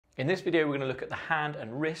In this video, we're going to look at the hand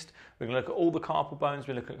and wrist. We're going to look at all the carpal bones.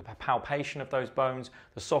 We're looking at the palpation of those bones,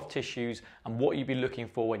 the soft tissues, and what you'd be looking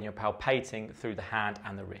for when you're palpating through the hand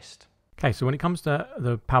and the wrist. Okay, so when it comes to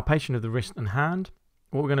the palpation of the wrist and hand,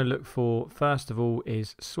 what we're going to look for first of all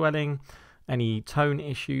is swelling, any tone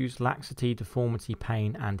issues, laxity, deformity,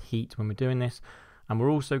 pain, and heat when we're doing this. And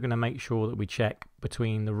we're also going to make sure that we check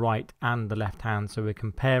between the right and the left hand, so we're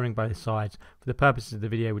comparing both sides. For the purposes of the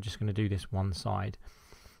video, we're just going to do this one side.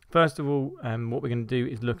 First of all, what we're going to do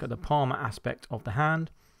is look at the palmar aspect of the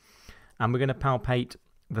hand, and we're going to palpate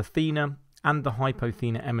the thenar and the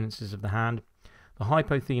hypothenar eminences of the hand. The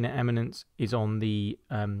hypothenar eminence is on the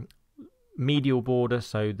medial border,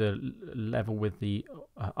 so the level with the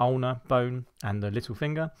ulnar bone and the little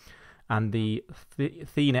finger, and the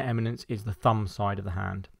thenar eminence is the thumb side of the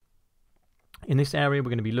hand. In this area, we're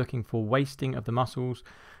going to be looking for wasting of the muscles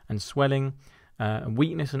and swelling.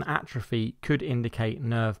 Weakness and atrophy could indicate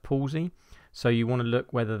nerve palsy, so you want to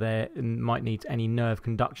look whether there might need any nerve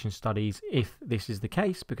conduction studies if this is the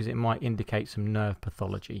case, because it might indicate some nerve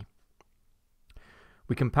pathology.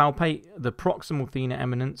 We can palpate the proximal thenar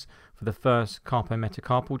eminence for the first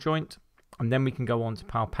carpometacarpal joint, and then we can go on to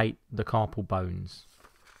palpate the carpal bones.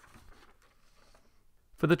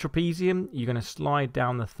 For the trapezium, you're going to slide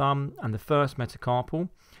down the thumb and the first metacarpal,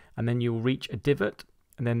 and then you'll reach a divot.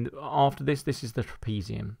 And then after this, this is the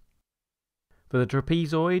trapezium. For the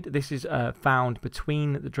trapezoid, this is found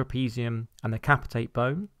between the trapezium and the capitate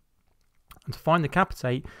bone. And to find the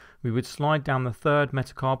capitate, we would slide down the third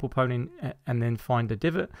metacarpal bone and then find the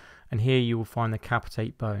divot. And here you will find the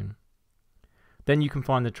capitate bone. Then you can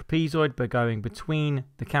find the trapezoid by going between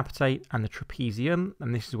the capitate and the trapezium.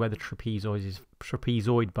 And this is where the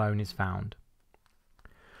trapezoid bone is found.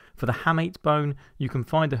 For the hamate bone, you can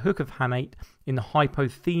find the hook of hamate in the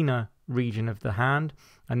hypothenar region of the hand,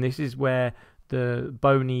 and this is where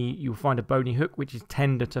you'll find a bony hook which is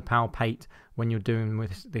tender to palpate when you're doing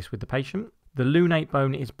this with the patient. The lunate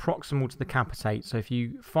bone is proximal to the capitate, so if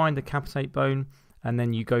you find the capitate bone and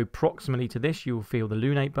then you go proximally to this, you will feel the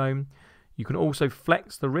lunate bone. You can also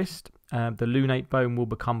flex the wrist. The lunate bone will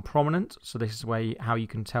become prominent, so this is how you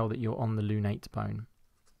can tell that you're on the lunate bone.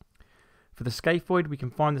 For the scaphoid, we can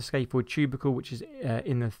find the scaphoid tubercle, which is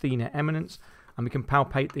in the thenar eminence, and we can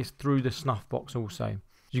palpate this through the snuff box also.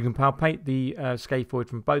 You can palpate the scaphoid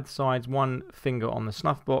from both sides, one finger on the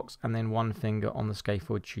snuff box and then one finger on the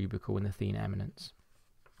scaphoid tubercle in the thenar eminence.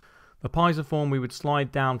 The pisiform we would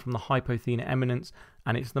slide down from the hypothenar eminence,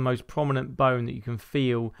 and it's the most prominent bone that you can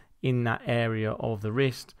feel in that area of the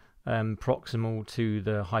wrist, proximal to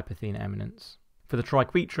the hypothenar eminence. For the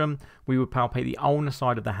triquetrum, we would palpate the ulnar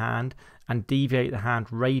side of the hand and deviate the hand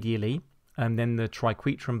radially, and then the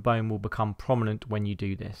triquetrum bone will become prominent when you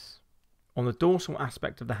do this. On the dorsal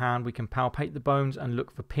aspect of the hand, we can palpate the bones and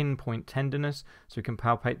look for pinpoint tenderness, so we can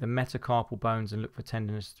palpate the metacarpal bones and look for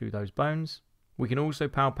tenderness through those bones. We can also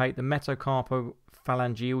palpate the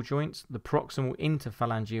metacarpophalangeal joints, the proximal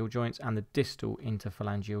interphalangeal joints, and the distal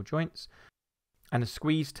interphalangeal joints. And a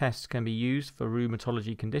squeeze test can be used for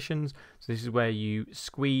rheumatology conditions. So this is where you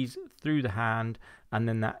squeeze through the hand, and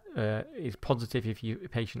then that is positive if your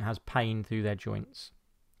patient has pain through their joints.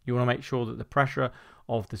 You want to make sure that the pressure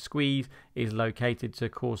of the squeeze is located to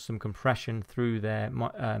cause some compression through their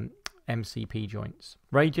MCP joints.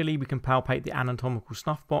 Radially, we can palpate the anatomical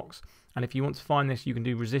snuff box, and if you want to find this, you can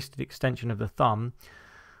do resisted extension of the thumb.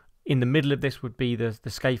 In the middle of this would be the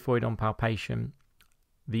scaphoid on palpation.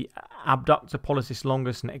 The abductor pollicis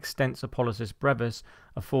longus and extensor pollicis brevis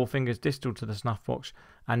are four fingers distal to the snuff box,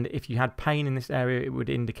 and if you had pain in this area, it would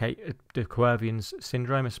indicate de Quervain's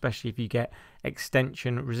syndrome, especially if you get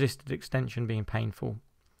resisted extension being painful.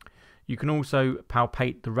 You can also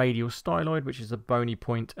palpate the radial styloid, which is the bony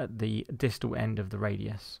point at the distal end of the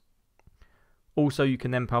radius. Also, you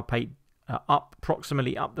can then palpate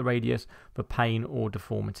proximally up the radius for pain or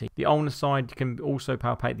deformity. The ulnar side, you can also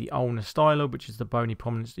palpate the ulnar styloid, which is the bony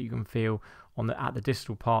prominence that you can feel at the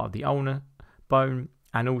distal part of the ulnar bone,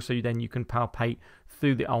 and also then you can palpate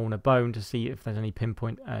through the ulnar bone to see if there's any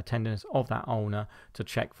pinpoint tenderness of that ulnar, to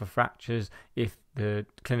check for fractures if the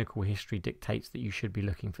clinical history dictates that you should be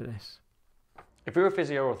looking for this. If you're a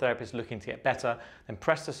physio or a therapist looking to get better, then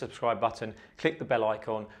press the subscribe button, click the bell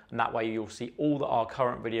icon, and that way you'll see all our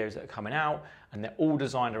current videos that are coming out, and they're all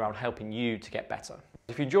designed around helping you to get better.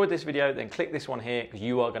 If you enjoyed this video, then click this one here because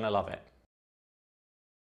you are going to love it.